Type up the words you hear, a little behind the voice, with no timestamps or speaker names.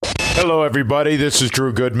Hello, everybody. This is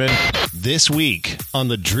Drew Goodman. This week on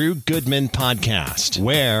the Drew Goodman Podcast,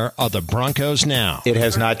 where are the Broncos now? It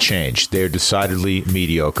has not changed. They're decidedly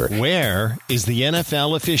mediocre. Where is the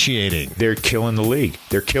NFL officiating? They're killing the league.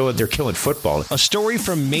 They're killing football. A story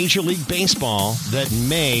from Major League Baseball that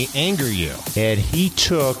may anger you. And he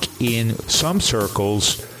took, in some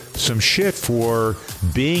circles, some shit for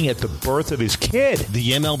being at the birth of his kid.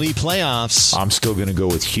 The MLB playoffs. I'm still going to go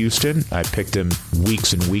with Houston. I picked them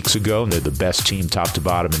weeks and weeks ago, and they're the best team top to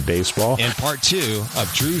bottom in baseball. And part 2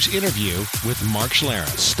 of Drew's interview with Mark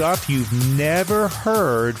Schlereth. Stuff you've never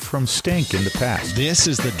heard from Stink in the past. This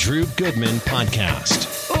is the Drew Goodman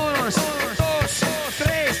Podcast.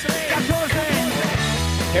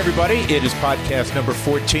 Hey everybody, it is podcast number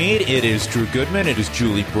 14. It is Drew Goodman. It is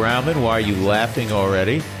Julie Brownman. Why are you laughing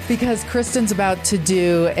already? Because Kristen's about to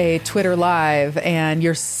do a Twitter Live and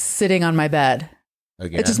you're sitting on my bed.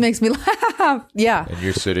 Again? It just makes me laugh. Yeah. And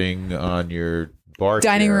you're sitting on your bar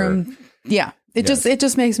dining chair. room. Yeah. It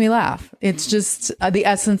just makes me laugh. It's just the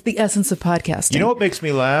essence of podcasting. You know what makes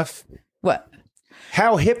me laugh? What?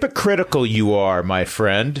 How hypocritical you are, my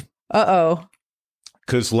friend. Uh-oh.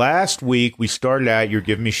 Because last week we started out, you're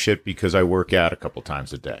giving me shit because I work out a couple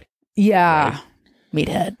times a day. Yeah. Right?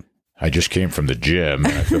 Meathead. I just came from the gym.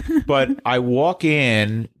 But I walk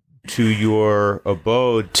in to your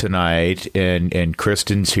abode tonight, and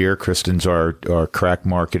Kristen's here. Kristen's our crack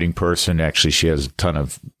marketing person. Actually, she has a ton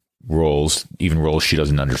of roles, even roles she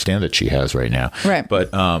doesn't understand that she has right now. Right.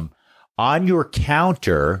 But on your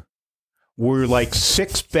counter were like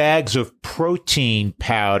 6 bags of protein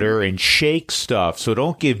powder and shake stuff. So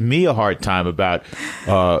don't give me a hard time about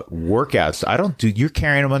workouts. You're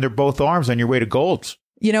carrying them under both arms on your way to Gold's.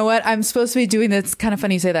 You know what? I'm supposed to be doing this. It's kind of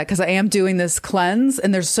funny you say that because I am doing this cleanse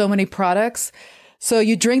and there's so many products. So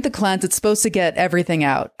you drink the cleanse. It's supposed to get everything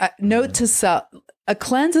out. Note to self, a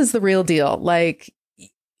cleanse is the real deal. Like,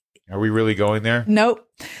 are we really going there? Nope.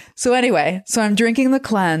 So anyway, I'm drinking the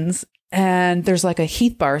cleanse. And there's like a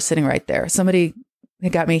Heath bar sitting right there. Somebody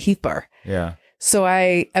got me a Heath bar. Yeah. So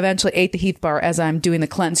I eventually ate the Heath bar as I'm doing the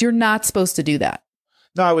cleanse. You're not supposed to do that.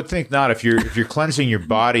 No, I would think not. If you're cleansing your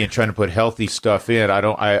body and trying to put healthy stuff in,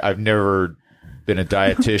 I've never been a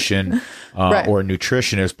dietitian right. or a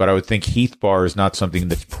nutritionist, but I would think Heath bar is not something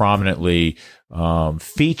that's prominently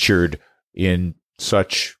featured in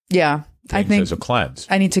such I think as a cleanse.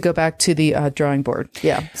 I need to go back to the drawing board.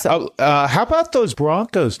 Yeah. So how about those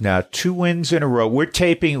Broncos now? 2 wins in a row. We're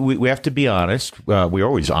taping. We have to be honest. We're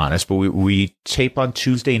always honest, but we tape on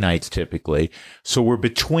Tuesday nights typically. So we're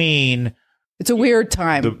between. It's a weird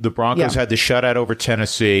time. The Broncos had the shutout over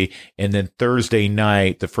Tennessee, and then Thursday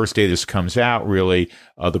night, the first day this comes out, really,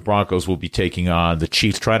 the Broncos will be taking on the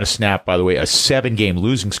Chiefs, trying to snap, by the way, a 7-game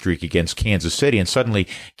losing streak against Kansas City, and suddenly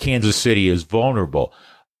Kansas City is vulnerable.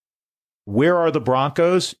 Where are the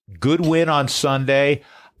Broncos? Good win on Sunday.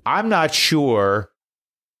 I'm not sure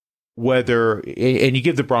whether, and you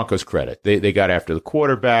give the Broncos credit. They got after the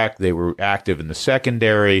quarterback. They were active in the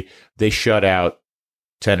secondary. They shut out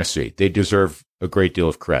Tennessee. They deserve a great deal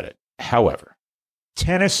of credit. However,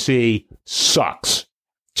 Tennessee sucks.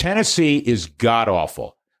 Tennessee is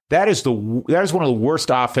god-awful. That is one of the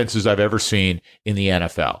worst offenses I've ever seen in the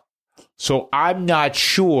NFL. So I'm not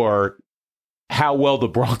sure how well the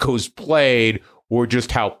Broncos played or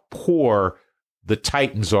just how poor the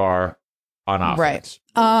Titans are on offense.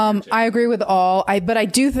 Right. I agree with but I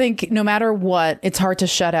do think no matter what, it's hard to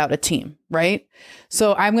shut out a team, right?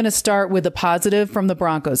 So I'm going to start with the positive from the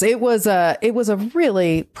Broncos. It was a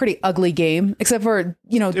really pretty ugly game, except for,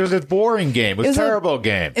 it was a boring game. It was a terrible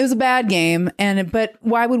game. It was a bad game. But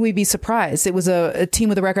why would we be surprised? It was a team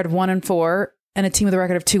with a record of 1-4. And a team with a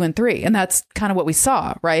record of 2-3. And that's kind of what we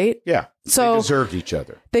saw, right? Yeah. So they deserved each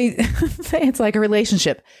other. It's like a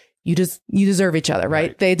relationship. You deserve each other,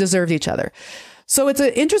 right? They deserved each other. So it's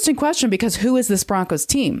an interesting question because who is this Broncos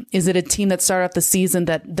team? Is it a team that started off the season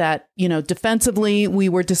that defensively we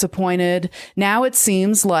were disappointed? Now it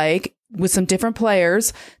seems like with some different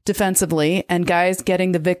players defensively and guys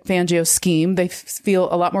getting the Vic Fangio scheme, they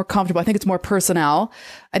feel a lot more comfortable. I think it's more personnel.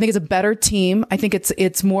 I think it's a better team. I think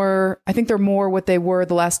it's more, I think they're more what they were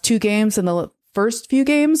the last 2 games than the first few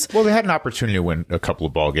games. Well, they had an opportunity to win a couple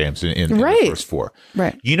of ball games in the first 4.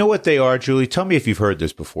 Right. You know what they are, Julie? Tell me if you've heard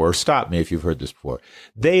this before, or stop me if you've heard this before.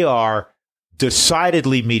 They are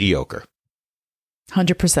decidedly mediocre.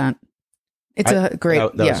 100%. It's a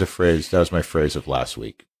great, that was a phrase. That was my phrase of last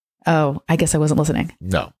week. Oh, I guess I wasn't listening.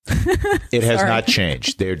 No, it has not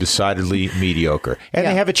changed. They're decidedly mediocre, and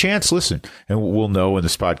they have a chance. Listen, and we'll know when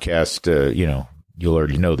this podcast, you'll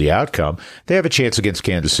already know the outcome. They have a chance against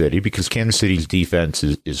Kansas City because Kansas City's defense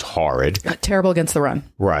is horrid. Terrible against the run.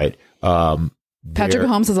 Right. Patrick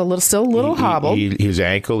Mahomes is still a little hobbled. His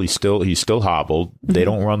ankle, he's still hobbled.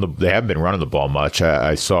 Mm-hmm. They haven't been running the ball much.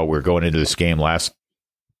 I saw we're going into this game last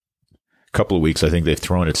couple of weeks. I think they've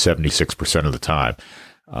thrown it 76% of the time.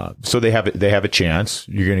 So they have a chance.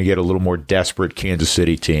 You're going to get a little more desperate Kansas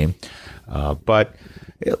City team. But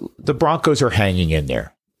the Broncos are hanging in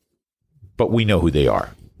there. But we know who they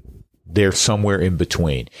are. They're somewhere in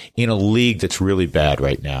between in a league that's really bad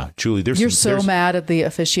right now. Julie, you're mad at the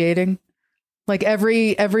officiating. Like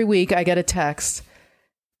every week I get a text.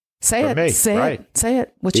 Say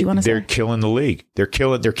it. What you want to say? They're killing the league. They're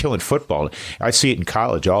killing football. I see it in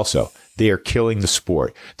college also. They are killing the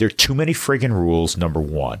sport. There are too many friggin' rules, number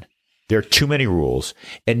one. There are too many rules.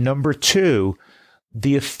 And number two,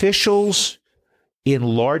 the officials in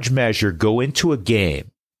large measure go into a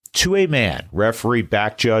game to a man, referee,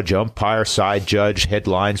 back judge, umpire, side judge, head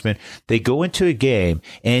linesman. They go into a game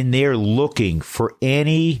and they're looking for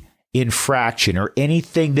any infraction or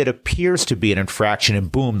anything that appears to be an infraction,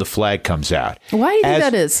 and boom, the flag comes out. Why do you think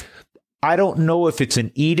that is? I don't know if it's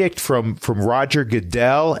an edict from Roger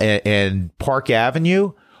Goodell and Park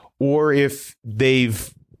Avenue, or if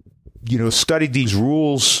they've studied these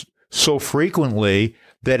rules so frequently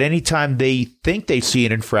that anytime they think they see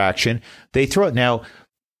an infraction, they throw it. Now,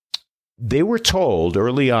 they were told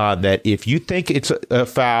early on that if you think it's a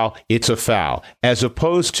foul, it's a foul, as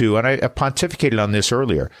opposed to, and I pontificated on this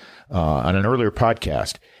earlier, on an earlier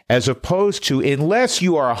podcast, as opposed to, unless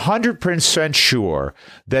you are 100% sure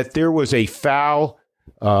that there was a foul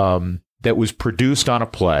that was produced on a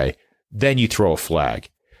play, then you throw a flag.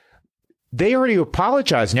 They already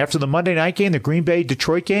apologized. And after the Monday night game, the Green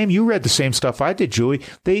Bay-Detroit game, you read the same stuff I did, Julie.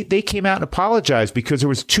 They came out and apologized because there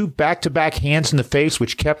was 2 back-to-back hands in the face,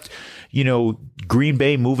 which kept, Green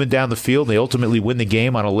Bay moving down the field. They ultimately win the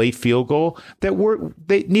game on a late field goal.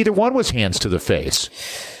 Neither one was hands to the face.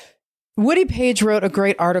 Woody Page wrote a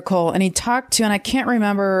great article, and he talked to, and I can't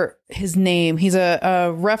remember his name. He's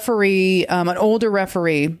a referee, an older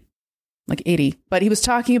referee, like 80, but he was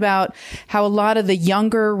talking about how a lot of the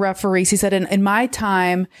younger referees, he said, in my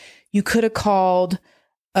time, you could have called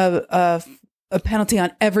a penalty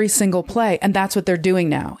on every single play, and that's what they're doing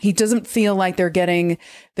now. He doesn't feel like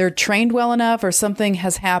they're trained well enough, or something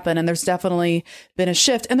has happened, and there's definitely been a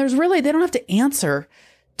shift. And they don't have to answer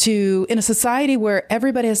to, in a society where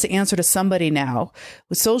everybody has to answer to somebody now,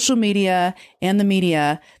 with social media and the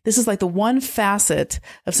media, this is like the one facet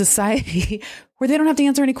of society where they don't have to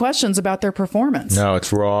answer any questions about their performance. No,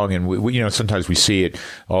 it's wrong. And we sometimes we see it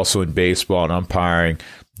also in baseball and umpiring.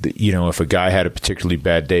 If a guy had a particularly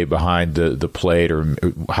bad day behind the plate, or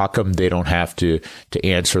how come they don't have to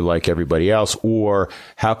answer like everybody else? Or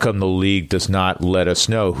how come the league does not let us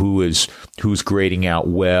know who's grading out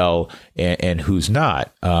well and who's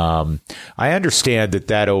not? I understand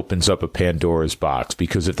that opens up a Pandora's box,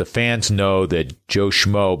 because if the fans know that Joe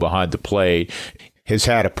Schmo behind the plate has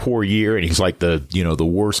had a poor year and he's like the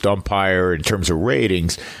worst umpire in terms of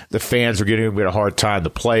ratings, the fans are giving him a hard time. The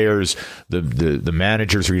players, the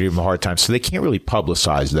managers are giving him a hard time. So they can't really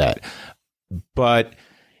publicize that. But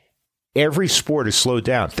every sport is slowed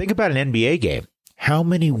down. Think about an NBA game. How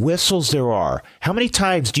many whistles there are. How many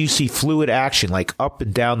times do you see fluid action, like up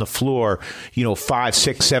and down the floor, 5,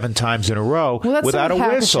 6, 7 times in a row without a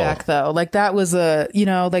whistle? Though, like that was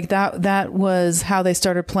that was how they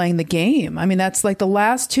started playing the game. I mean, that's like the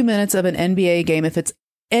last 2 minutes of an NBA game. If it's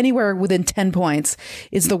anywhere within 10 points,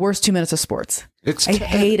 is the worst 2 minutes of sports. I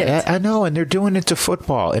hate it. I know, and they're doing it to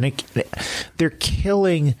football, and they're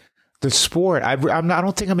killing the sport. I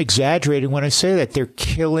don't think I'm exaggerating when I say that. They're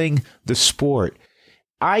killing the sport.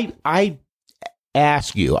 I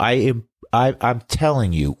ask you, I'm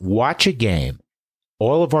telling you, watch a game,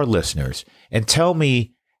 all of our listeners, and tell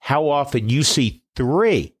me how often you see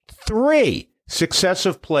three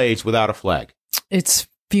successive plays without a flag. It's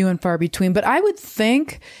few and far between, but I would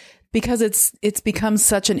think, because it's become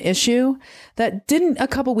such an issue, that didn't a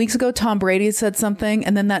couple weeks ago Tom Brady said something,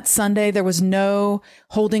 and then that Sunday there was no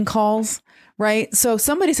holding calls, right? So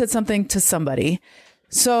somebody said something to somebody.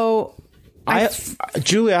 So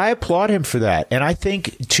Julie, I applaud him for that. And I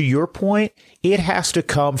think, to your point, it has to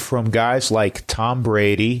come from guys like Tom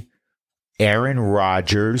Brady, Aaron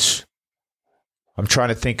Rodgers. I'm trying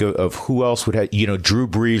to think of who else would have, Drew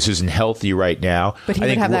Brees isn't healthy right now. But he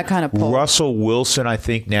would have that kind of pull. Russell Wilson, I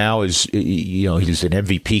think now is, he's an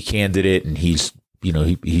MVP candidate, and he's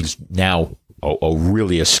now a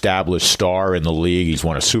really established star in the league. He's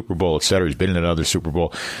won a Super Bowl, et cetera. He's been in another Super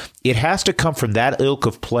Bowl. It has to come from that ilk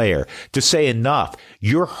of player to say, enough,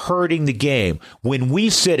 you're hurting the game. When we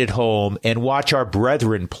sit at home and watch our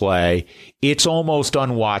brethren play, it's almost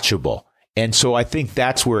unwatchable. And so I think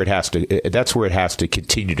that's where it has to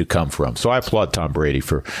continue to come from. So I applaud Tom Brady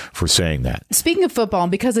for saying that. Speaking of football,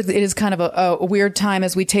 and because it is kind of a weird time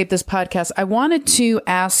as we tape this podcast, I wanted to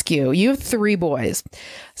ask you have 3 boys. I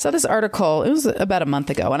saw this article, it was about a month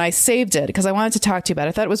ago, and I saved it because I wanted to talk to you about it.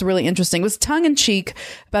 I thought it was really interesting. It was tongue in cheek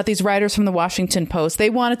about these writers from the Washington Post. They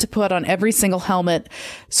wanted to put on every single helmet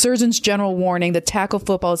Surgeon's General warning that tackle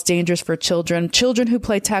football is dangerous for children. Children who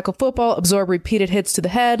play tackle football absorb repeated hits to the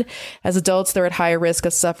head. As adults, they're at higher risk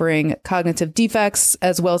of suffering cognitive defects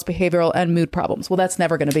as well as behavioral and mood problems. Well, that's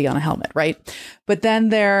never going to be on a helmet, right? But then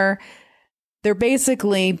they're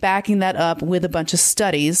basically backing that up with a bunch of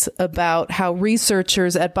studies about how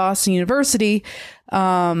researchers at Boston University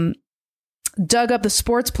dug up the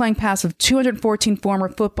sports playing past of 214 former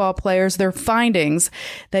football players. Their findings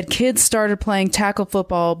that kids started playing tackle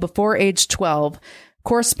football before age 12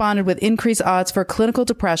 corresponded with increased odds for clinical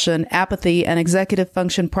depression, apathy, and executive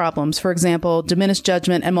function problems. For example, diminished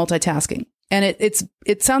judgment and multitasking. And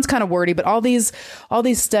it sounds kind of wordy, but all these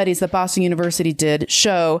studies that Boston University did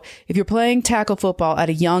show if you're playing tackle football at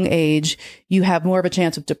a young age, you have more of a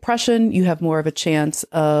chance of depression, you have more of a chance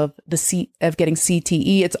of getting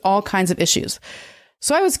CTE. It's all kinds of issues.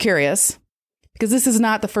 So I was curious, because this is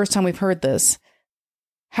not the first time we've heard this,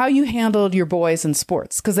 how you handled your boys in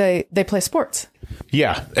sports, because they play sports.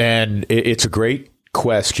 Yeah, and it's a great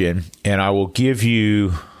question, and I will give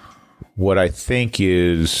you what I think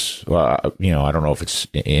is, I don't know if it's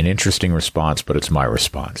an interesting response, but it's my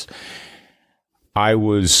response. I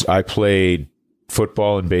played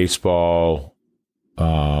football and baseball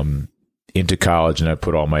into college, and I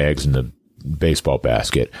put all my eggs in the baseball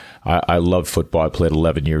basket. I love football. I played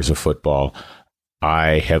 11 years of football.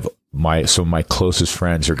 Some of my closest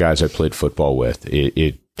friends are guys I played football with.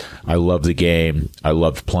 I love the game. I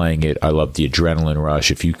loved playing it. I loved the adrenaline rush.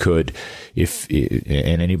 And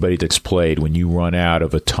anybody that's played, when you run out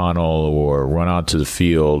of a tunnel or run onto the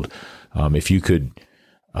field, if you could,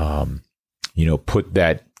 put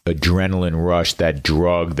that adrenaline rush, that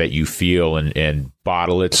drug that you feel and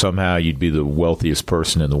bottle it somehow, you'd be the wealthiest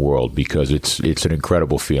person in the world, because it's an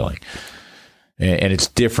incredible feeling. And it's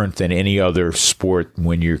different than any other sport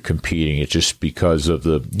when you're competing. It's just because of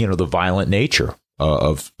the violent nature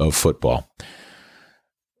of football.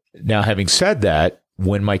 Now, having said that,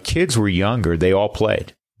 when my kids were younger, they all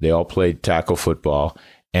played tackle football.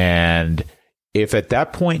 And if at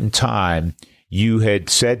that point in time you had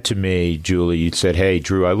said to me, Julie, you'd said, "Hey,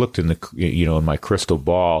 Drew, I looked in in my crystal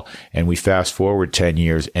ball, and we fast forward 10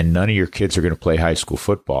 years, and none of your kids are going to play high school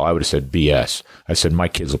football," I would have said, "BS." I said, "My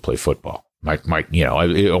kids will play football."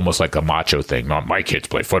 Almost like a macho thing. My kids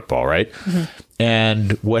play football, right? Mm-hmm.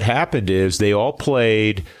 And what happened is they all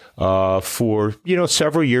played for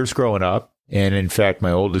several years growing up. And in fact,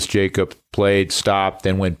 my oldest Jacob played, stopped,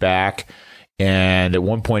 then went back. And at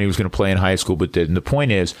one point he was going to play in high school, but didn't. The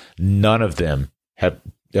point is, none of them have,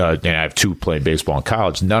 and I have 2 playing baseball in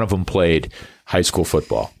college, none of them played high school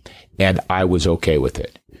football. And I was okay with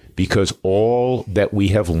it, because all that we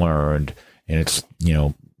have learned, and it's,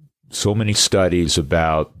 so many studies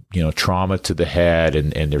about, trauma to the head,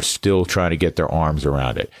 and they're still trying to get their arms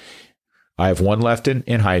around it. I have one left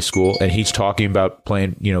in high school, and he's talking about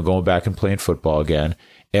playing, going back and playing football again,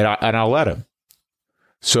 and I'll let him.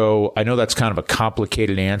 So I know that's kind of a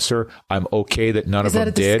complicated answer. I'm okay that none of them did.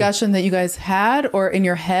 Is that a discussion that you guys had, or in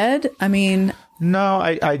your head? I mean, no,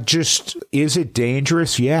 I just, is it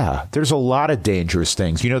dangerous? Yeah, there's a lot of dangerous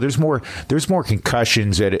things. There's more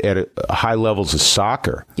concussions at high levels of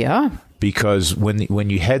soccer. Yeah. Because when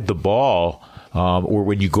you head the ball, or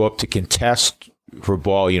when you go up to contest for a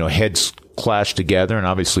ball, heads clash together, and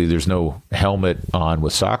obviously there's no helmet on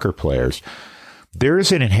with soccer players. There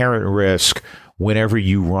is an inherent risk whenever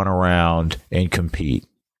you run around and compete.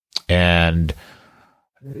 And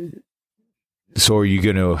so are you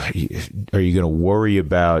going to worry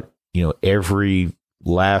about, every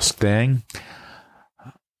last thing?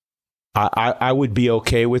 I would be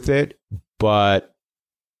okay with it, but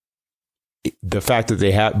the fact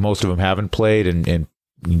that most of them haven't played and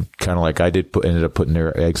kind of like I did, ended up putting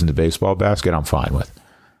their eggs in the baseball basket, I'm fine with.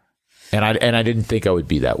 And I didn't think I would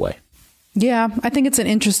be that way. Yeah, I think it's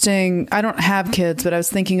I don't have kids, but I was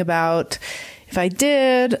thinking about if I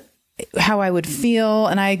did, how I would feel.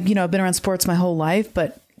 And I've been around sports my whole life,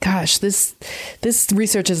 but gosh, this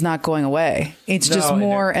research is not going away. It's just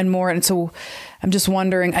more and more. And so I'm just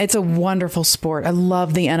wondering, it's a wonderful sport. I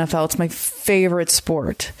love the NFL. It's my favorite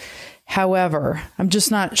sport. However, I'm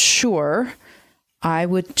just not sure I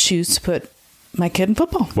would choose to put my kid in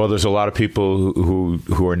football. Well, there's a lot of people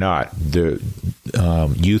who are not. The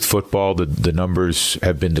youth football, the numbers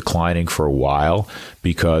have been declining for a while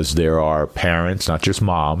because there are parents, not just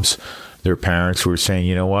moms, there are parents who are saying,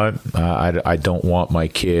 you know what, I don't want my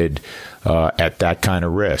kid at that kind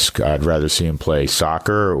of risk. I'd rather see him play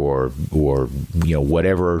soccer or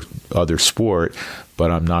whatever other sport,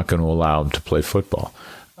 but I'm not going to allow him to play football.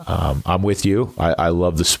 I'm with you. I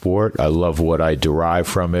love the sport. I love what I derive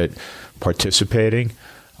from it participating.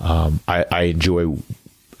 I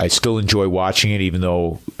still enjoy watching it, even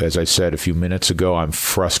though, as I said a few minutes ago, I'm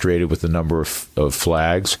frustrated with the number of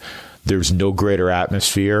flags. There's no greater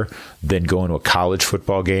atmosphere than going to a college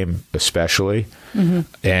football game, especially. Mm-hmm.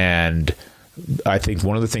 And I think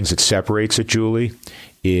one of the things that separates it, Julie,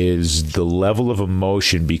 is the level of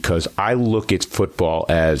emotion, because I look at football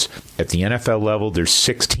as, at the NFL level, there's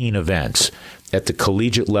 16 events. At the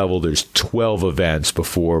collegiate level, there's 12 events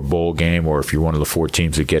before a bowl game, or if you're one of the 4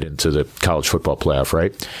 teams that get into the college football playoff,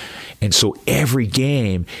 right? And so every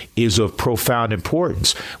game is of profound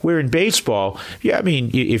importance. Where in baseball, yeah, I mean,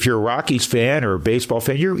 if you're a Rockies fan or a baseball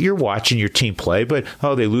fan, you're watching your team play, but,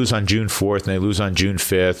 they lose on June 4th and they lose on June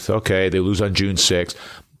 5th. Okay, they lose on June 6th.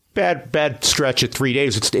 Bad stretch of 3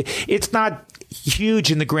 days. It's not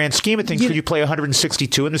huge in the grand scheme of things, because you play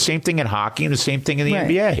 162, and the same thing in hockey and the same thing in the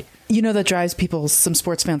NBA. That drives some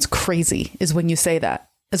sports fans crazy is when you say that.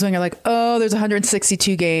 Is when you're like, oh, there's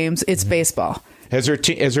 162 games. It's baseball. Has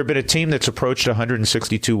there been a team that's approached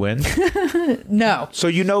 162 wins? No.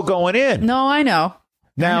 So going in. No, I know.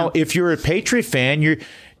 Now, if you're a Patriot fan,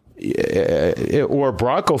 or a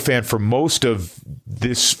Bronco fan for most of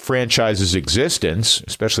this franchise's existence,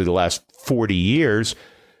 especially the last 40 years,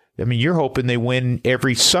 I mean, you're hoping they win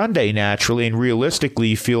every Sunday naturally, and realistically,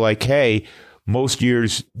 you feel like, hey, most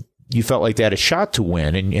years you felt like they had a shot to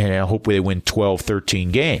win, and hopefully they win 12,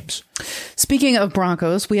 13 games. Speaking of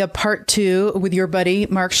Broncos, we have part 2 with your buddy,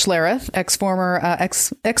 Mark Schlereth, ex-former.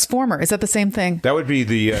 Is that the same thing? That would be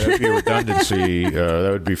the redundancy.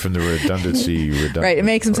 That would be from the redundancy. Right. It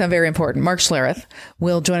makes him sound very important. Mark Schlereth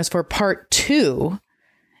will join us for part 2.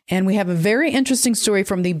 And we have a very interesting story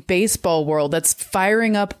from the baseball world that's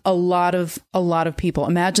firing up a lot of people.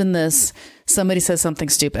 Imagine this. Somebody says something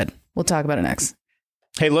stupid. We'll talk about it next.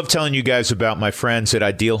 Hey, love telling you guys about my friends at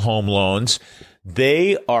Ideal Home Loans.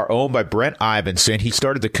 They are owned by Brent Ivinson. He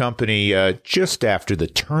started the company just after the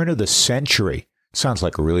turn of the century. Sounds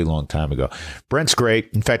like a really long time ago. Brent's great.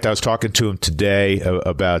 In fact, I was talking to him today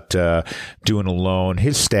about doing a loan.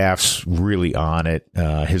 His staff's really on it.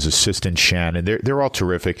 His assistant, Shannon, they're all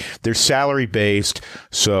terrific. They're salary based.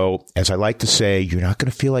 So as I like to say, you're not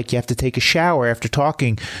going to feel like you have to take a shower after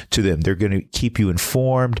talking to them. They're going to keep you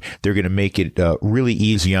informed. They're going to make it really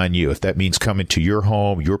easy on you. If that means coming to your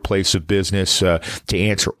home, your place of business, to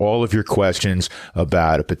answer all of your questions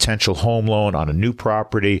about a potential home loan on a new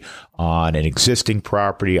property, on an existing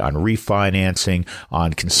property, on refinancing,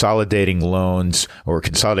 on consolidating loans or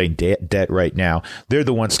consolidating debt right now, they're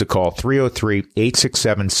the ones to call.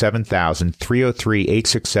 303-867-7000,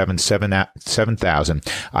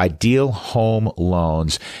 303-867-7000, Ideal Home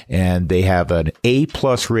Loans. And they have an A+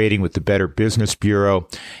 rating with the Better Business Bureau.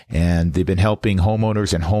 And they've been helping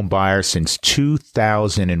homeowners and home buyers since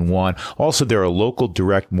 2001. Also, they're a local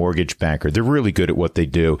direct mortgage banker. They're really good at what they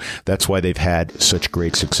do. That's why they've had such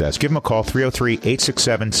great success. Give them a call,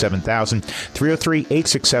 303-867-7000,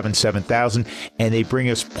 303-867-7000, and they bring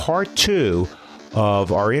us part 2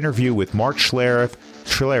 of our interview with Mark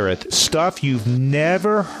Schlereth, stuff you've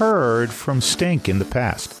never heard from Stink in the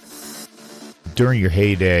past. During your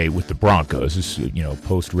heyday with the Broncos,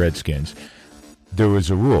 post Redskins, there was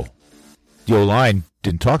a rule. The O-line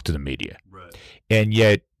didn't talk to the media. Right. And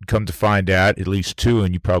yet, come to find out, at least 2,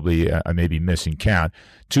 and you probably, I may be missing count,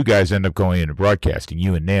 2 guys end up going into broadcasting,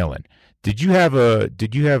 you and Nalen. Did you have a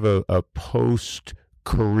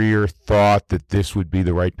post-career thought that this would be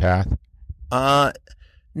the right path?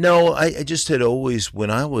 No, I just had always, when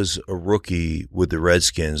I was a rookie with the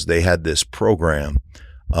Redskins, they had this program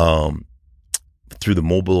through the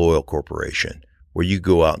Mobil Oil Corporation where you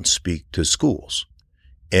go out and speak to schools.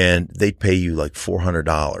 And they'd pay you like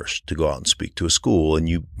 $400 to go out and speak to a school, and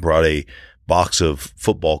you brought a box of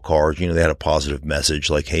football cards. They had a positive message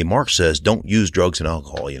like, hey, Mark says don't use drugs and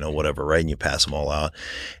alcohol, whatever, right? And you pass them all out.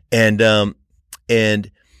 And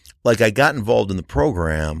like I got involved in the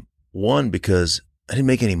program, one, because I didn't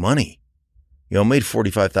make any money. I made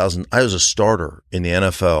 $45,000. I was a starter in the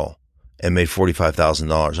NFL and made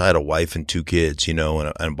 $45,000. I had a wife and 2 kids,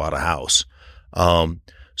 and bought a house.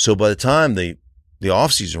 So by the time the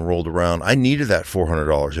off season rolled around, I needed that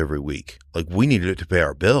 $400 every week. Like we needed it to pay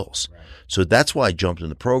our bills. Right. So that's why I jumped in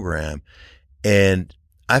the program, and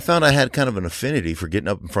I found I had kind of an affinity for getting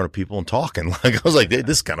up in front of people and talking. Like I was like, hey,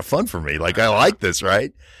 this is kind of fun for me. Like I like this,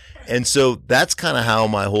 right? And so that's kind of how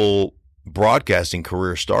my whole broadcasting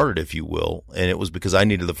career started, if you will. And it was because I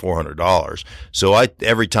needed the $400. So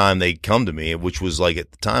every time they come to me, which was like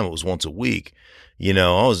at the time, it was once a week, I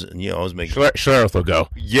was making Schlereth will go.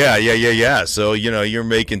 Yeah. So, you're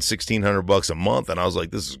making $1,600 a month. And I was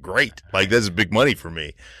like, this is great. Like, this is big money for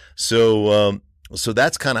me. So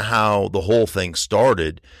that's kind of how the whole thing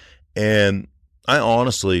started. And I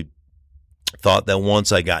honestly thought that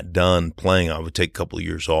once I got done playing, I would take a couple of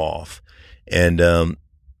years off. And,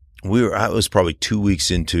 I was probably 2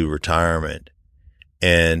 weeks into retirement,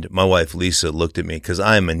 and my wife, Lisa, looked at me because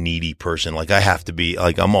I'm a needy person. Like I have to be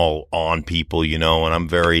like, I'm all on people, and I'm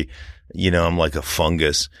very, I'm like a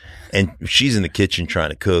fungus, and she's in the kitchen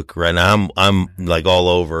trying to cook right now. I'm like all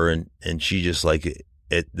over, and she just like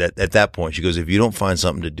at that point, she goes, if you don't find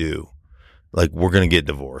something to do, like we're going to get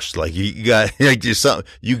divorced. Like you got like just something,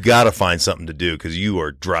 you got to find something to do because you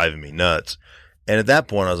are driving me nuts. And at that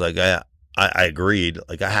point I was like, I agreed.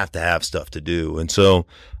 Like I have to have stuff to do. And so,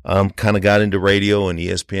 kind of got into radio, and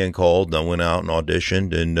ESPN called, and I went out and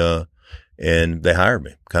auditioned, and they hired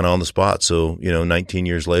me kind of on the spot. So, 19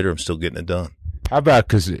 years later, I'm still getting it done. How about,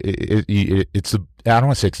 cause it's I don't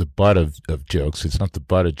want to say it's the butt of jokes. It's not the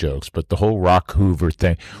butt of jokes, but the whole Rock Hoover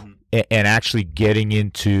thing and actually getting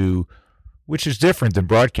into, which is different than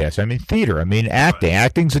broadcast. I mean, theater,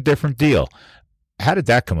 acting's a different deal. How did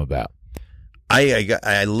that come about?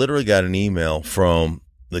 I literally got an email from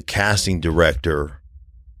the casting director.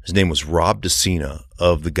 His name was Rob DeCina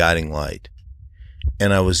of The Guiding Light.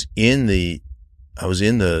 And I was in the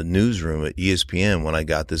newsroom at ESPN when I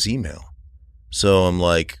got this email. So I'm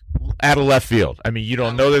like, out of left field. I mean, you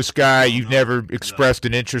don't know this guy. You've never expressed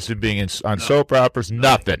an interest in being on soap operas.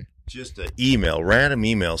 Nothing. Just an email, random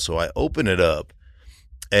email. So I open it up.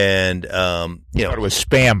 And, it was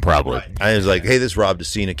spam probably. Right. I was like, hey, this is Rob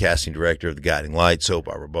DeCina, casting director of The Guiding Light, soap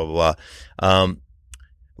opera, blah, blah, blah.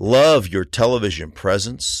 Love your television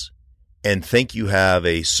presence and think you have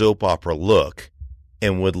a soap opera look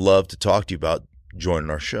and would love to talk to you about joining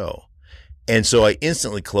our show. And so I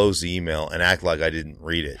instantly closed the email and act like I didn't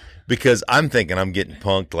read it, because I'm thinking I'm getting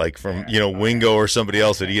punked like from, Wingo or somebody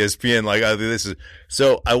else at ESPN. Like this is,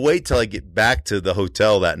 so I wait till I get back to the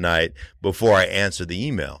hotel that night before I answer the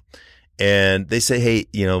email. And they say, hey,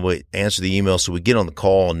 wait, answer the email. So we get on the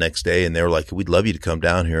call the next day, and they were like, we'd love you to come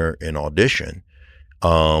down here and audition,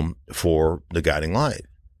 for The Guiding Light.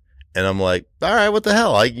 And I'm like, all right, what the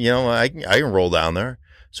hell? I can roll down there.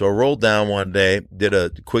 So I rolled down one day, did a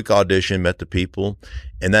quick audition, met the people,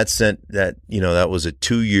 and that was a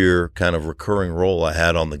 2-year kind of recurring role I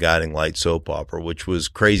had on The Guiding Light soap opera, which was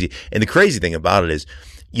crazy. And the crazy thing about it is,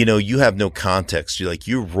 you have no context.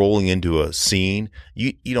 You're rolling into a scene.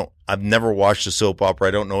 I've never watched a soap opera.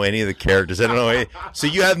 I don't know any of the characters. I don't know any, so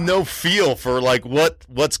you have no feel for like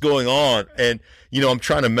what's going on. And, I'm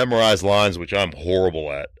trying to memorize lines, which I'm horrible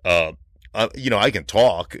at. I can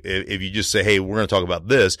talk if you just say, hey, we're going to talk about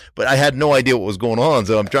this, but I had no idea what was going on.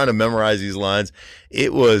 So I'm trying to memorize these lines.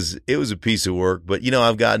 It was a piece of work, but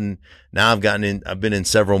I've been in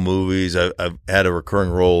several movies. I've had a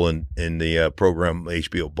recurring role in the program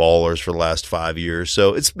HBO Ballers for the last 5 years.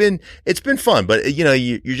 So it's been fun, but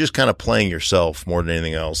you're just kind of playing yourself more than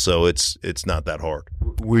anything else. So it's not that hard.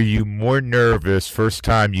 Were you more nervous first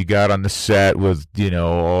time you got on the set with,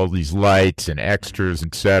 all these lights and extras,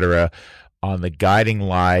 etc., on The Guiding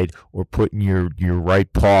Light, or putting your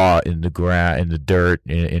right paw in the ground, in the dirt,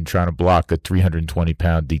 and trying to block a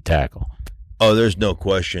 320-pound D tackle? Oh, there's no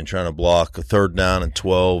question. Trying to block a 3rd down and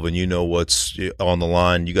 12, and what's on the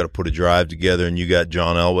line. You got to put a drive together, and you got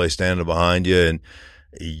John Elway standing behind you, and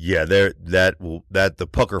yeah, the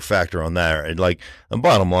pucker factor on that. And like the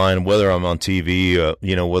bottom line, whether I'm on TV,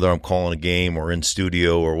 whether I'm calling a game or in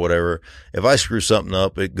studio or whatever, if I screw something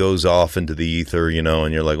up, it goes off into the ether,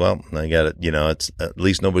 and you're like, well, I got it. It's at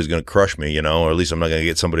least nobody's going to crush me, or at least I'm not going to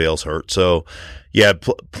get somebody else hurt. So yeah,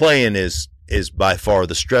 playing is by far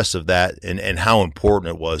the stress of that, and how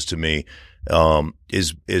important it was to me,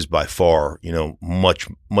 is by far, much,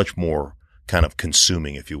 much more kind of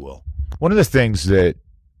consuming, if you will. One of the things that,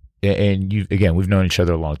 and we've known each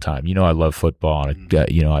other a long time. I love football, and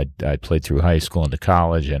I played through high school into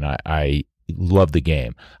college, and I love the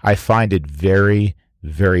game. I find it very,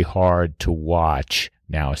 very hard to watch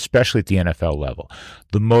now, especially at the NFL level.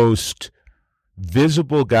 The most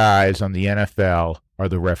visible guys on the NFL are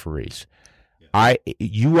the referees.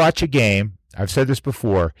 You watch a game, I've said this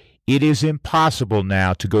before. It is impossible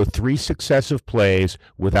now to go 3 successive plays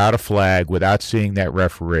without a flag, without seeing that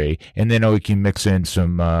referee, and then we can mix in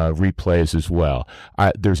some replays as well.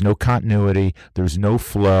 There's no continuity. There's no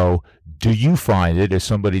flow. Do you find it, as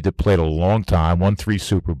somebody that played a long time, won 3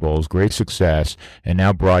 Super Bowls, great success, and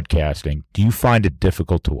now broadcasting, do you find it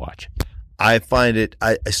difficult to watch? I find it,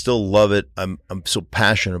 I still love it. I'm so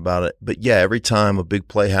passionate about it. But yeah, every time a big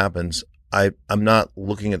play happens, I'm not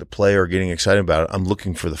looking at the play or getting excited about it. I'm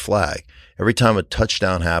looking for the flag. Every time a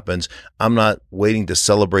touchdown happens, I'm not waiting to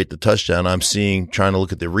celebrate the touchdown. I'm trying to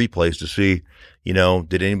look at the replays to see,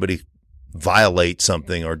 did anybody violate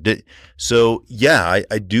something so yeah,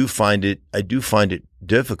 I do find it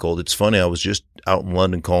difficult. It's funny. I was just out in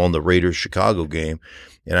London calling the Raiders Chicago game,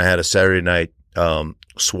 and I had a Saturday night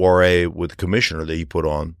soiree with the commissioner that he put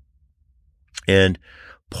on. And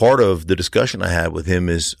part of the discussion I had with him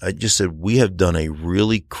is I just said, we have done a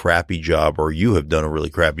really crappy job, or you have done a really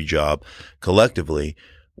crappy job collectively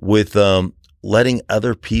with letting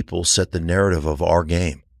other people set the narrative of our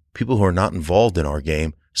game. People who are not involved in our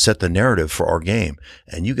game set the narrative for our game.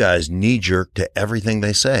 And you guys knee-jerk to everything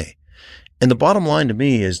they say. And the bottom line to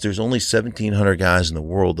me is there's only 1,700 guys in the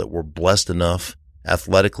world that were blessed enough,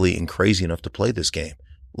 athletically and crazy enough to play this game.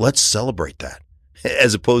 Let's celebrate that.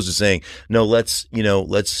 As opposed to saying, no, let's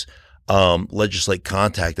legislate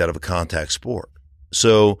contact out of a contact sport.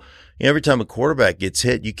 So every time a quarterback gets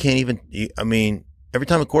hit, you can't even, every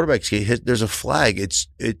time a quarterback gets hit, there's a flag.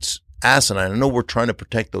 It's asinine. I know we're trying to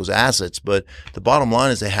protect those assets, but the bottom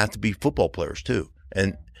line is they have to be football players too.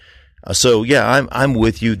 And so, yeah, I'm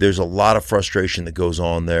with you. There's a lot of frustration that goes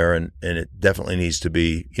on there, and it definitely needs to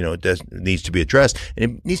be, it needs to be addressed.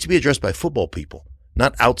 And it needs to be addressed by football people,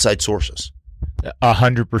 not outside sources.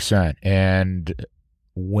 100%. And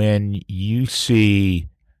when you see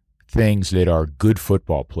things that are good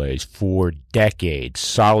football plays for decades,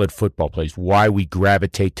 solid football plays, why we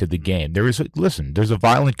gravitate to the game. There's a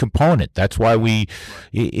violent component. That's why we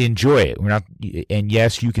enjoy it. And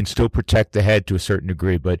yes, you can still protect the head to a certain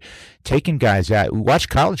degree, but taking guys out, watch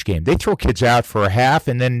college game. They throw kids out for a half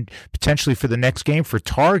and then potentially for the next game for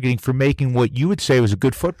targeting, for making what you would say was a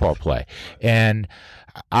good football play. And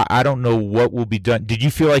I don't know what will be done. Did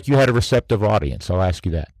you feel like you had a receptive audience? I'll ask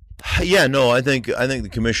you that. Yeah, no, I think the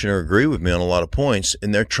commissioner agreed with me on a lot of points,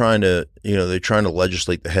 and they're trying to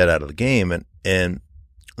legislate the head out of the game, and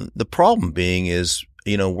the problem being is,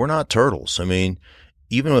 we're not turtles. I mean,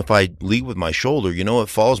 even if I lead with my shoulder, what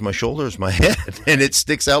follows my shoulder is my head, and it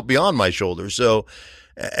sticks out beyond my shoulder. So,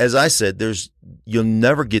 as I said, you'll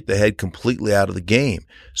never get the head completely out of the game.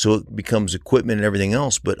 So it becomes equipment and everything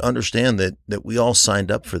else, but understand that we all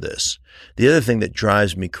signed up for this. The other thing that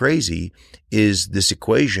drives me crazy is this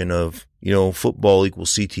equation of, football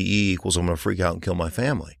equals CTE equals I'm going to freak out and kill my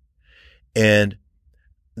family. And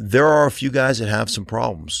there are a few guys that have some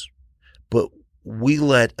problems, but we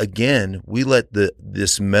let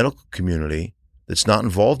this medical community that's not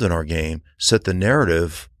involved in our game set the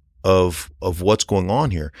narrative of what's going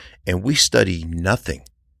on here. And we study nothing.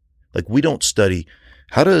 Like, we don't study,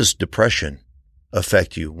 how does depression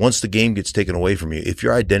affect you once the game gets taken away from you? If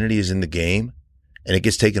your identity is in the game and it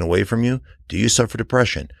gets taken away from you, do you suffer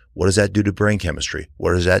depression? What does that do to brain chemistry?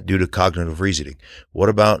 What does that do to cognitive reasoning? What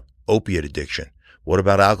about opiate addiction? What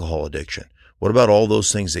about alcohol addiction? What about all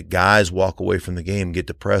those things that guys walk away from the game, get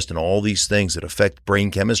depressed, and all these things that affect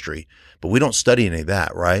brain chemistry? But we don't study any of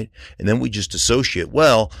that, right? And then we just associate,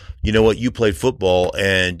 well, you know what, you played football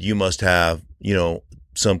and you must have, you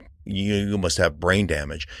must have brain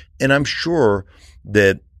damage. And I'm sure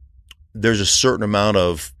that there's a certain amount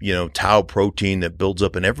of, tau protein that builds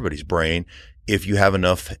up in everybody's brain if you have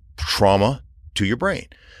enough trauma to your brain.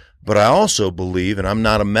 But I also believe, and I'm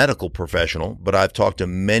not a medical professional, but I've talked to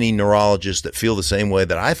many neurologists that feel the same way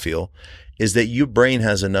that I feel, is that your brain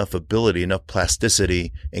has enough ability, enough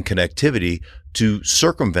plasticity and connectivity to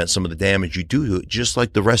circumvent some of the damage you do to it, just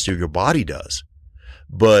like the rest of your body does.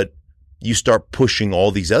 But you start pushing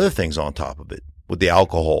all these other things on top of it with the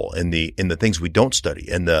alcohol and the things we don't study,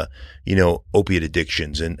 and the, opiate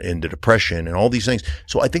addictions and the depression and all these things.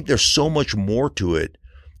 So I think there's so much more to it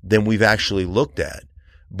than we've actually looked at.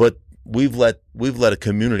 But we've let a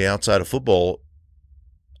community outside of football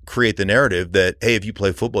create the narrative that, hey, if you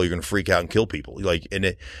play football, you're going to freak out and kill people.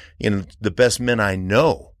 The best men I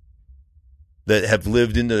know that have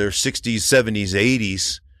lived into their 60s, 70s,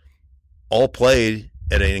 80s, all played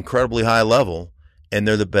at an incredibly high level, and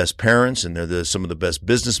they're the best parents, and they're some of the best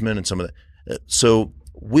businessmen, and so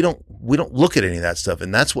we don't look at any of that stuff,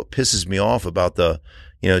 and that's what pisses me off about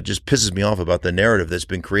it just pisses me off about the narrative that's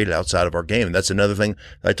been created outside of our game. And that's another thing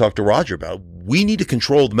I talked to Roger about. We need to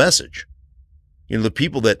control the message. the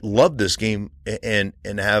people that love this game and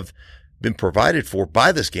have been provided for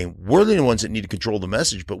by this game, we're the ones that need to control the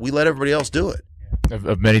message, but we let everybody else do it.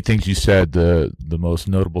 Of many things you said, the most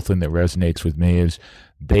notable thing that resonates with me is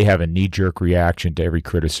they have a knee-jerk reaction to every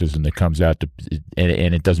criticism that comes out,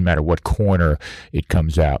 and it doesn't matter what corner it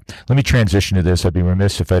comes out. Let me transition to this. I'd be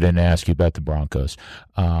remiss if I didn't ask you about the Broncos.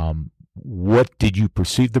 What did you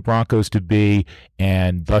perceive the Broncos to be,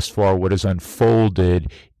 and thus far what has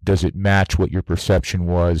unfolded, does it match what your perception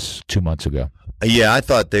was 2 months ago? Yeah, I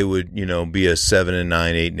thought they would, be a 7-9,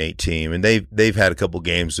 8-8 team, and they've had a couple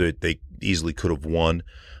games that they easily could have won.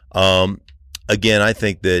 Again, I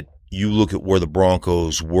think that you look at where the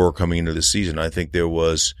Broncos were coming into the season, I think there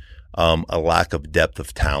was a lack of depth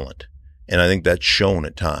of talent. And I think that's shown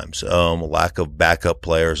at times. A lack of backup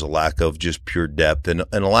players, a lack of just pure depth, and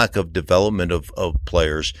a lack of development of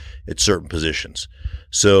players at certain positions.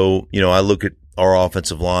 So, I look at our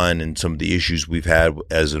offensive line and some of the issues we've had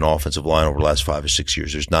as an offensive line over the last 5 or 6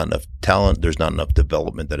 years. There's not enough talent. There's not enough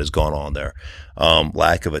development that has gone on there.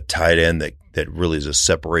 Lack of a tight end that really is a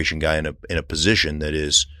separation guy in a position that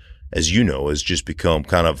is, as you know, has just become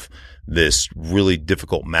kind of this really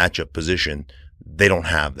difficult matchup position. They don't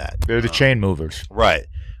have that. They're the chain movers. Right.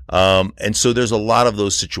 And so there's a lot of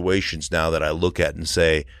those situations now that I look at and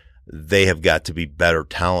say they have got to be better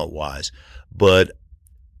talent-wise. But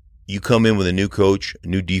you come in with a new coach, a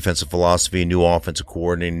new defensive philosophy, a new offensive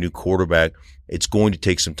coordinator, a new quarterback, it's going to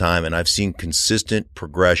take some time. And I've seen consistent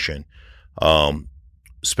progression,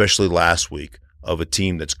 especially last week, of a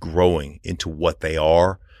team that's growing into what they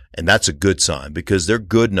are. And that's a good sign because they're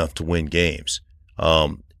good enough to win games.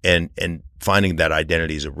 And finding that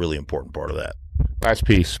identity is a really important part of that. Last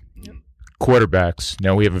piece. Quarterbacks.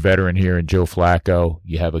 Now we have a veteran here in Joe Flacco.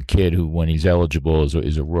 You have a kid who, when he's eligible,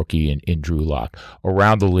 is a rookie in Drew Lock.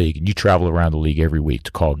 Around the league, and you travel around the league every week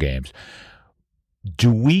to call games.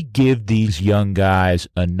 Do we give these young guys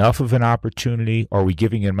enough of an opportunity? Are we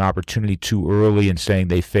giving them an opportunity too early and saying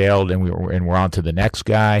they failed and we're on to the next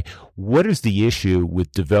guy? What is the issue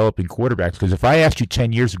with developing quarterbacks? Because if I asked you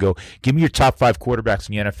 10 years ago, give me your top 5 quarterbacks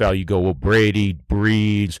in the NFL, you go, well, Brady,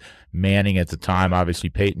 Breeze, Manning at the time, obviously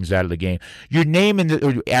Peyton's out of the game. You're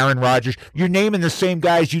naming Aaron Rodgers. You're naming the same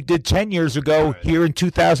guys you did 10 years ago here in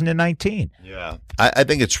 2019. Yeah, I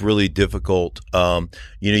think it's really difficult.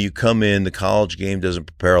 You come in, the college game doesn't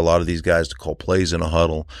prepare a lot of these guys to call plays in a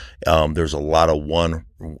huddle. There's a lot of one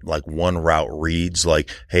route reads, like,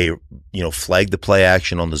 hey, flag the play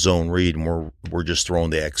action on the zone read, and we're just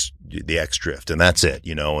throwing the X drift, and that's it,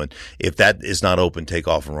 and if that is not open, take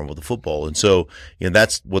off and run with the football. And so,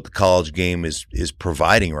 that's what the college game is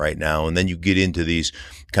providing right now. And then you get into these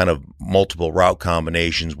kind of multiple route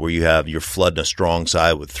combinations where you're flooding a strong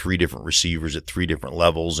side with 3 different receivers at 3 different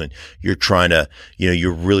levels, and you're trying to,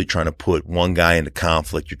 you're really trying to put one guy into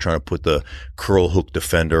conflict. You're trying to put the curl hook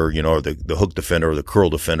defender, or the hook defender, or the curl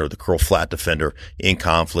defender, or the curl flat defender in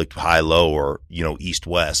conflict, high-low, or,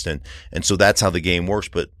 east-west. And so that's how the game works.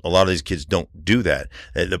 But a lot of these kids don't do that.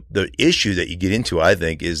 The issue that you get into, I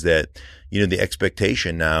think, is that, the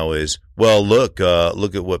expectation now is, well, look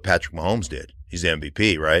at what Patrick Mahomes did. He's the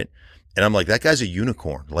MVP, right? And I'm like, that guy's a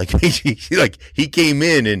unicorn. Like, he came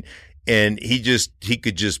in and he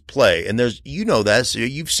could just play. And there's, that, so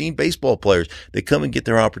you've seen baseball players, they come and get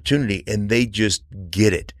their opportunity and they just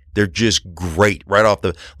get it. They're just great right off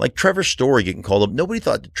like Trevor Story getting called up. Nobody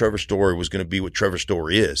thought that Trevor Story was going to be what Trevor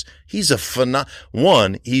Story is. He's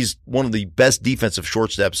he's one of the best defensive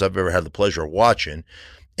shortstops I've ever had the pleasure of watching.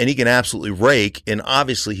 And he can absolutely rake. And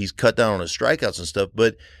obviously he's cut down on his strikeouts and stuff,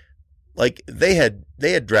 but like they had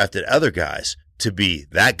drafted other guys to be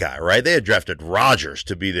that guy, right? They had drafted Rodgers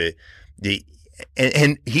to be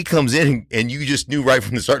and he comes in and you just knew right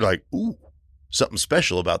from the start, like, ooh, something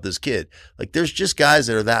special about this kid. Like, there's just guys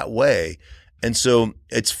that are that way. And so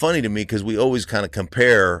it's funny to me because we always kind of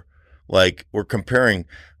compare, like, we're comparing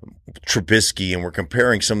Trubisky and we're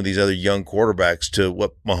comparing some of these other young quarterbacks to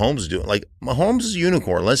what Mahomes is doing. Like, Mahomes is a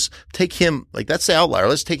unicorn. Let's take him, like, that's the outlier.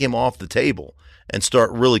 Let's take him off the table and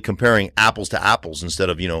start really comparing apples to apples instead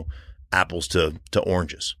of, apples to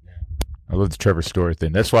oranges. I love the Trevor Story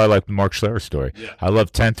thing. That's why I like the Mark Schlereth story. Yeah. I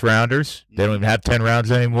love 10th rounders. They don't even have 10 rounds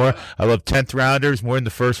anymore. I love 10th rounders more than the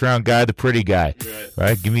first round guy, the pretty guy.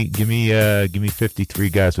 Right? Give me 53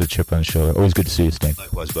 guys with a chip on the shoulder. Always good to see you, Stan.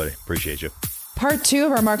 Likewise, buddy. Appreciate you. Part 2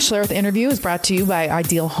 of our Mark Schlereth interview is brought to you by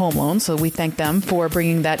Ideal Home Loans. So we thank them for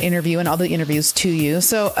bringing that interview and all the interviews to you.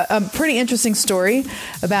 So a pretty interesting story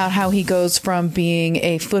about how he goes from being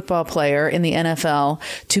a football player in the NFL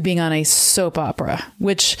to being on a soap opera,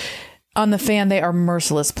 which on The Fan, they are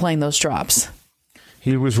merciless playing those drops.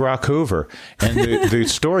 He was Rock Hoover. And the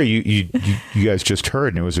story you guys just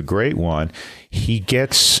heard, and it was a great one, he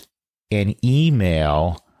gets an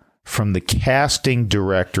email from the casting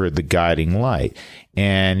director of The Guiding Light.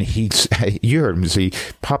 And you heard him, he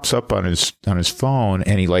pops up on his phone,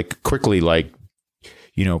 and he quickly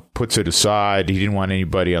puts it aside. He didn't want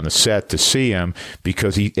anybody on the set to see him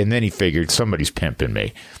because then he figured somebody's pimping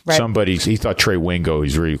me. Right. He thought Trey Wingo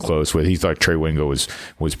he's really close with. He thought Trey Wingo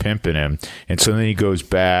was pimping him. And so then he goes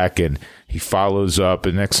back and he follows up,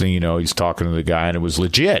 and next thing you know, he's talking to the guy, and it was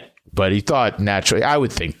legit. But he thought naturally, I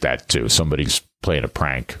would think that too. Somebody's playing a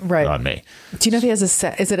prank on me. Do you know if he has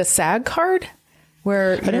is it a SAG card?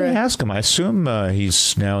 I didn't ask him. I assume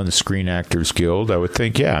he's now in the Screen Actors Guild. I would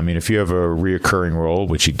think, yeah. I mean, if you have a reoccurring role,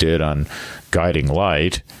 which he did on Guiding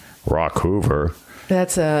Light, Rock Hoover.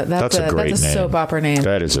 That's a great name. Soap opera name.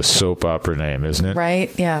 That is a soap opera name, isn't it?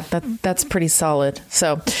 Right? Yeah, that's pretty solid.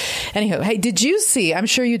 So, anyhow, hey, did you see? I'm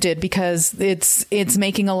sure you did, because it's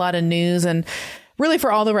making a lot of news, and really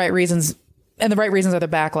for all the right reasons. And the right reasons are the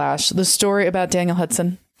backlash. The story about Daniel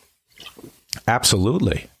Hudson.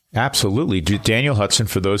 Absolutely. Daniel Hudson,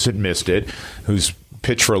 for those that missed it, who's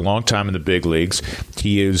pitched for a long time in the big leagues,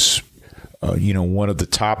 he is, one of the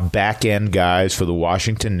top back end guys for the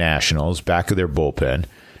Washington Nationals, back of their bullpen.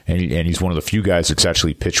 And he's one of the few guys that's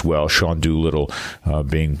actually pitched well. Sean Doolittle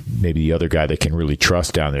being maybe the other guy they can really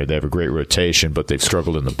trust down there. They have a great rotation, but they've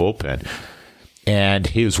struggled in the bullpen. And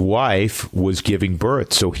his wife was giving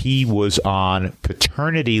birth. So he was on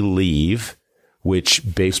paternity leave,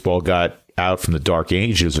 which baseball got out from the dark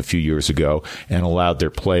ages a few years ago and allowed their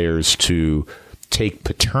players to take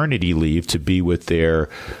paternity leave to be with their,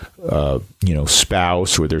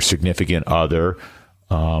 spouse or their significant other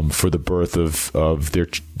for the birth of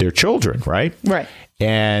their children, right? Right.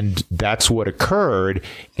 And that's what occurred.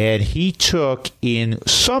 And he took, in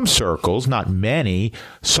some circles, not many,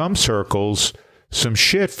 some circles, some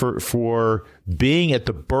shit for being at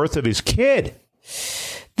the birth of his kid.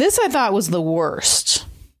 This I thought was the worst.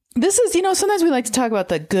 This is, sometimes we like to talk about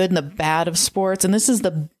the good and the bad of sports, and this is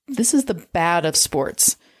the bad of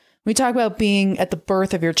sports. We talk about being at the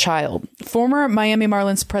birth of your child. Former Miami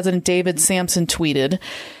Marlins president David Sampson tweeted,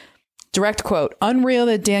 direct quote, "Unreal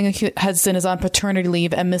that Daniel Hudson is on paternity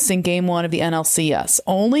leave and missing game 1 of the NLCS.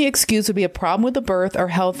 Only excuse would be a problem with the birth or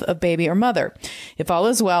health of baby or mother. If all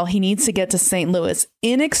is well, he needs to get to St. Louis.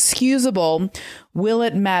 Inexcusable. Will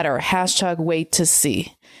it matter? # wait to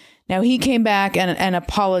see." Now, he came back and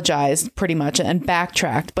apologized pretty much and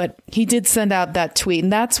backtracked, but he did send out that tweet.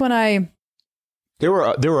 And that's when There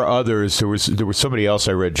were others. There was somebody else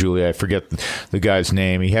I read, Julia. I forget the guy's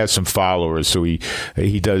name. He has some followers, so he's I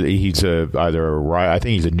think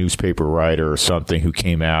he's a newspaper writer or something, who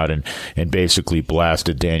came out and basically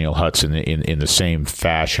blasted Daniel Hudson in the same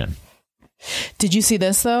fashion. Did you see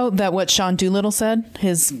this, though, that what Sean Doolittle said,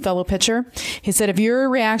 his fellow pitcher? He said, if your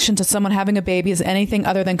reaction to someone having a baby is anything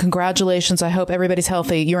other than congratulations, I hope everybody's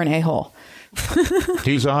healthy, you're an a-hole.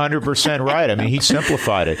 He's 100% right. I mean, he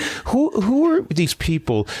simplified it. Who are these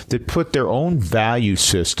people that put their own value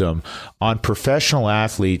system on professional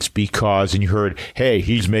athletes because, and you heard, hey,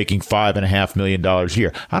 he's making $5.5 million a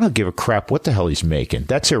year. I don't give a crap what the hell he's making.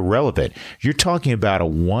 That's irrelevant. You're talking about a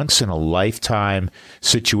once in a lifetime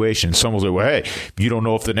situation. Someone will say, well, hey, you don't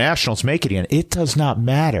know if the Nationals make it again. It does not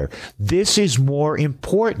matter. This is more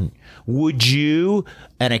important. Would you,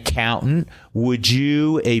 an accountant, would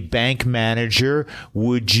you, a bank manager,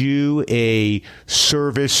 would you, a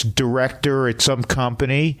service director at some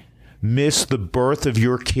company, miss the birth of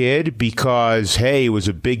your kid because, hey, it was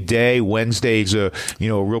a big day, Wednesday's a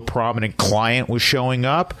real prominent client was showing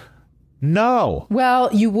up? No. Well,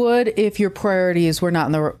 you would if your priorities were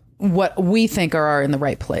not in what we think are in the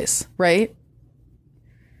right place, right?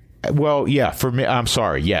 Well, yeah, for me, I'm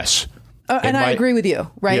sorry, yes. And I agree with you,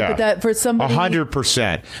 right? Yeah, but that for somebody,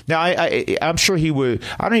 100%. Now, I'm sure he would.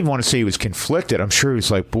 I don't even want to say he was conflicted. I'm sure he was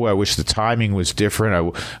like, "Boy, I wish the timing was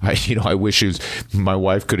different. I wish my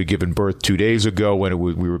wife could have given birth 2 days ago when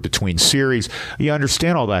we were between series." You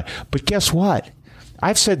understand all that, but guess what?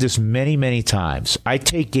 I've said this many, many times. I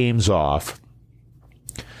take games off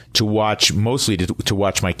to watch, mostly to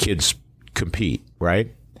watch my kids compete, right?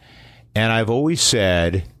 And I've always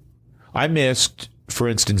said I missed. For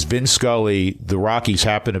instance, Vin Scully, the Rockies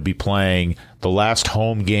happened to be playing the last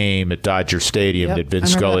home game at Dodger Stadium that Vin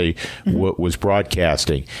Scully was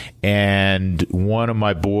broadcasting. And one of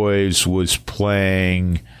my boys was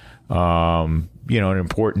playing, an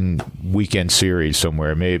important weekend series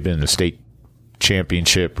somewhere. It may have been the state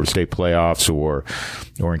championship or state playoffs or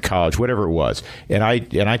in college, whatever it was. And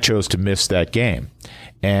I chose to miss that game.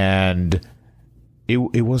 And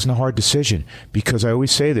it wasn't a hard decision, because I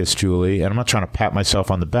always say this, Julie, and I'm not trying to pat myself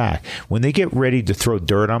on the back. When they get ready to throw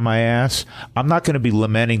dirt on my ass, I'm not going to be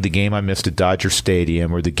lamenting the game I missed at Dodger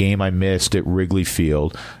Stadium or the game I missed at Wrigley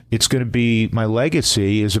Field. It's going to be, my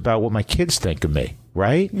legacy is about what my kids think of me,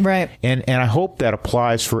 right? Right. And I hope that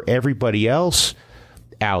applies for everybody else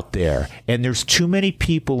out there. And there's too many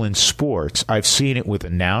people in sports. I've seen it with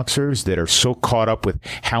announcers that are so caught up with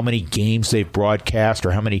how many games they've broadcast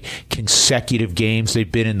or how many consecutive games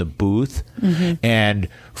they've been in the booth. Mm-hmm. And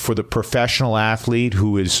for the professional athlete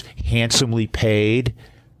who is handsomely paid,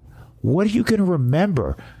 what are you going to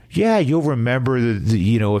remember? Yeah, you'll remember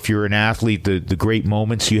if you're an athlete, the great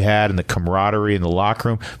moments you had and the camaraderie in the locker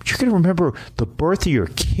room, but you're going to remember the birth of your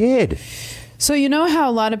kid. So you know how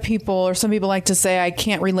a lot of people, or some people, like to say, I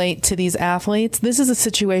can't relate to these athletes. This is a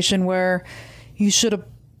situation where we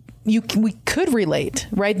could relate,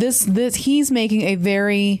 right? This he's making a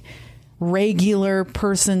very regular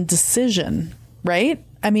person decision, right?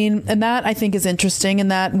 I mean, and that I think is interesting,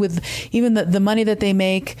 and that with even the money that they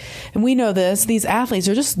make, and we know this, these athletes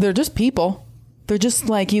they're just people. They're just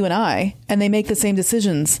like you and I, and they make the same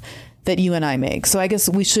decisions that you and I make. So I guess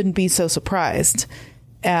we shouldn't be so surprised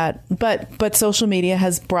but social media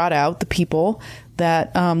has brought out the people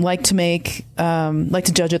that like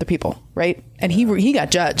to judge other people, right? And he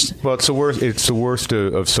got judged. Well, it's the worst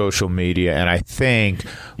of social media, and I think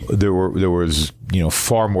there was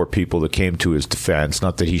far more people that came to his defense.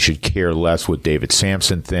 Not that he should care less what David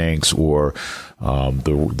Sampson thinks, or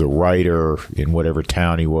the writer in whatever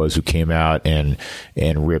town he was who came out and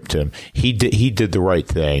ripped him. He did the right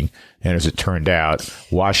thing, and as it turned out,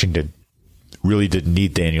 Washington really didn't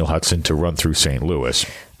need Daniel Hudson to run through St. Louis.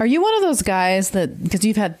 Are you one of those guys that, because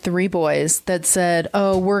you've had 3 boys, that said,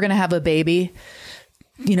 oh, we're going to have a baby,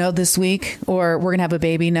 this week, or we're going to have a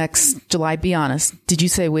baby next July? Be honest. Did you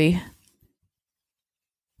say we?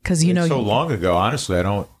 Because it's so long ago, honestly,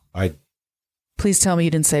 I Please tell me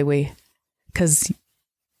you didn't say we. Because,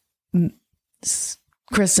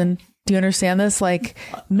 Kristen, do you understand this? Like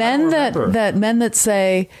men that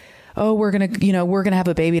say, oh, we're going to have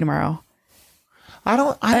a baby tomorrow. I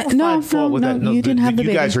don't find fault with that. No, you didn't have the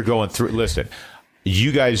baby. You guys are going through. Listen,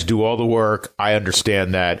 you guys do all the work. I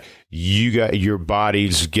understand that. Your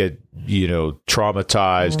bodies get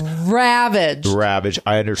traumatized, ravaged.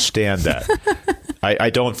 I understand that.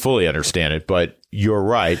 I don't fully understand it, but you're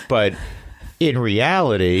right. But in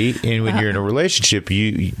reality, when you're in a relationship,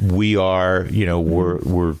 we're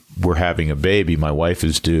having a baby. My wife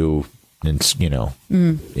is due in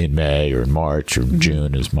May or in March or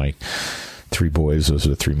June is my 3 boys. Those are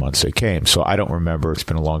the 3 months they came. So I don't remember. It's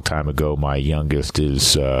been a long time ago. My youngest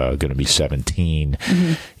is going to be 17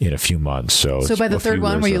 in a few months. So by the 3rd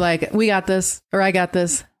one, were you like, we got this, or I got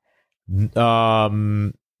this?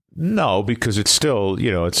 No, because it's still,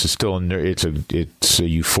 it's a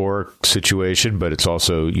euphoric situation, but it's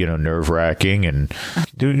also, nerve wracking, and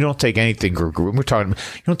you don't take anything for granted.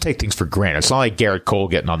 You don't take things for granted. It's not like Garrett Cole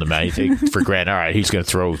getting on the mound. You take for granted. All right, he's going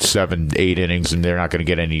to throw 7-8 innings, and they're not going to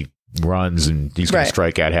get any runs, and he's going to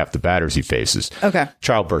strike out half the batters he faces. Okay.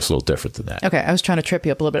 Childbirth's a little different than that. Okay. I was trying to trip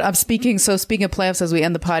you up a little bit. Speaking of playoffs, as we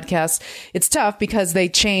end the podcast, it's tough because they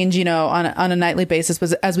change, on a nightly basis.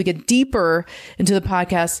 But as we get deeper into the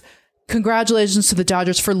podcast, congratulations to the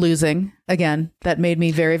Dodgers for losing again. That made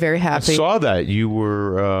me very, very happy. I saw that you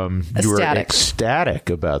were ecstatic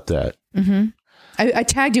about that. Mm-hmm. I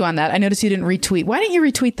tagged you on that. I noticed you didn't retweet. Why didn't you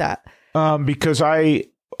retweet that? Because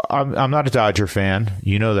I'm not a Dodger fan.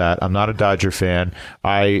 You know that. I'm not a Dodger fan.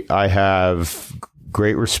 I have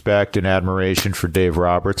great respect and admiration for Dave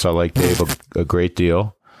Roberts. I like Dave a great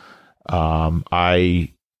deal. I'm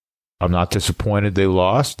not disappointed they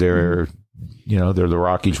lost. They're the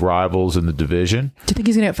Rockies' rivals in the division. Do you think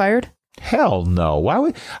he's going to get fired? Hell no. Why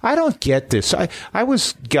would I don't get this. I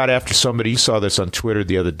got after somebody. You saw this on Twitter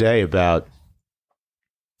the other day about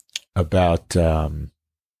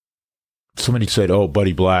somebody said, oh,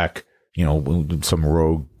 Buddy Black, some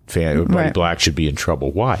rogue fan, Buddy Black should be in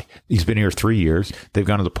trouble. Why? He's been here 3 years. They've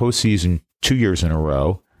gone to the postseason 2 years in a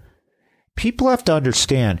row. People have to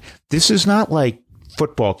understand, this is not like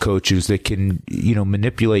football coaches that can,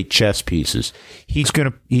 manipulate chess pieces. He's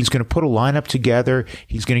going to put a lineup together.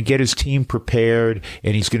 He's going to get his team prepared,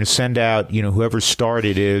 and he's going to send out, whoever's start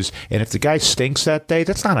it is. And if the guy stinks that day,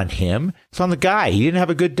 that's not on him. It's on the guy. He didn't have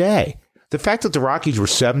a good day. The fact that the Rockies were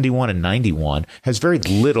 71-91 has very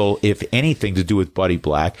little, if anything, to do with Buddy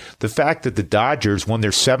Black. The fact that the Dodgers won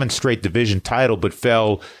their 7th straight division title but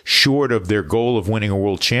fell short of their goal of winning a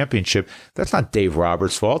world championship, that's not Dave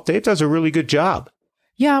Roberts' fault. Dave does a really good job.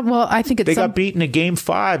 Yeah, well, I think they got beaten in Game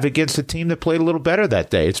 5 against a team that played a little better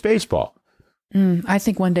that day. It's baseball. I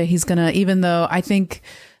think one day he's going to, even though I think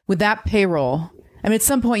with that payroll, I mean, at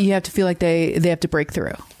some point you have to feel like they have to break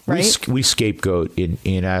through, right? We scapegoat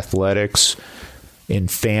in athletics, in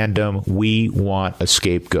fandom. We want a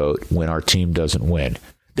scapegoat when our team doesn't win.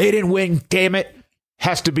 They didn't win, damn it.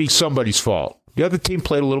 Has to be somebody's fault. The other team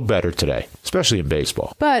played a little better today, especially in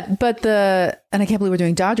baseball. But and I can't believe we're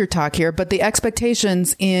doing Dodger talk here, but the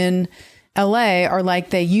expectations in LA are like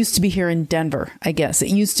they used to be here in Denver, I guess. It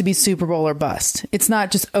used to be Super Bowl or bust. It's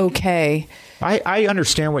not just okay. I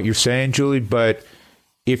understand what you're saying, Julie, but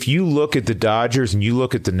if you look at the Dodgers and you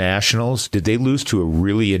look at the Nationals, did they lose to a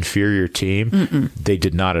really inferior team? They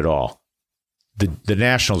did not at all. The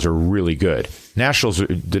Nationals are really good.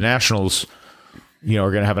 The Nationals,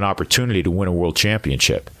 are going to have an opportunity to win a world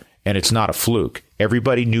championship. And it's not a fluke.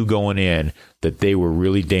 Everybody knew going in that they were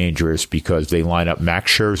really dangerous because they line up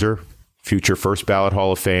Max Scherzer, future first ballot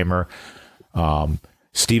Hall of Famer,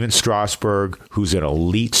 Steven Strasburg, who's an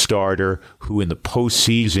elite starter, who in the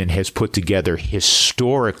postseason has put together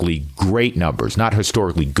historically great numbers, not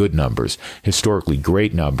historically good numbers, historically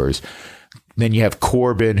great numbers. Then you have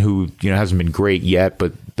Corbin, who hasn't been great yet,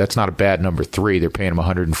 but that's not a bad number 3. They're paying him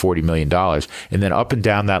 $140 million. And then up and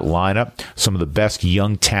down that lineup, some of the best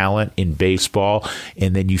young talent in baseball.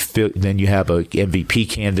 And then you have a MVP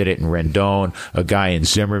candidate in Rendon, a guy in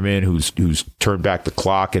Zimmerman who's turned back the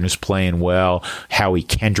clock and is playing well. Howie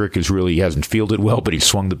Kendrick hasn't fielded well, but he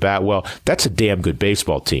swung the bat well. That's a damn good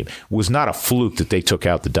baseball team. It was not a fluke that they took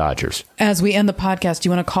out the Dodgers. As we end the podcast, do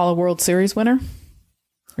you want to call a World Series winner?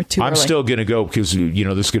 I'm still going to go because, this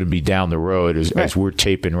is going to be down the road as we're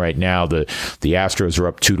taping right now. The Astros are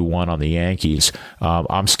up 2-1 on the Yankees.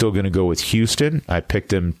 I'm still going to go with Houston. I picked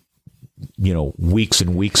them, weeks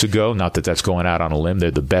and weeks ago. Not that that's going out on a limb. They're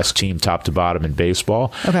the best team top to bottom in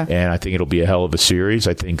baseball. Okay. And I think it'll be a hell of a series.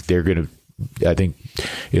 I think it'll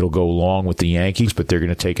go along with the Yankees, but they're going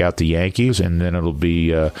to take out the Yankees. And then it'll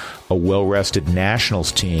be a well-rested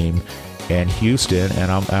Nationals team and Houston, and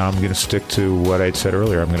I'm going to stick to what I said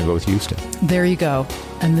earlier. I'm going to go with Houston. There you go.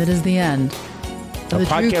 And that is the end of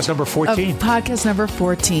podcast number 14. Podcast number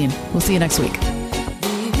 14. We'll see you next week.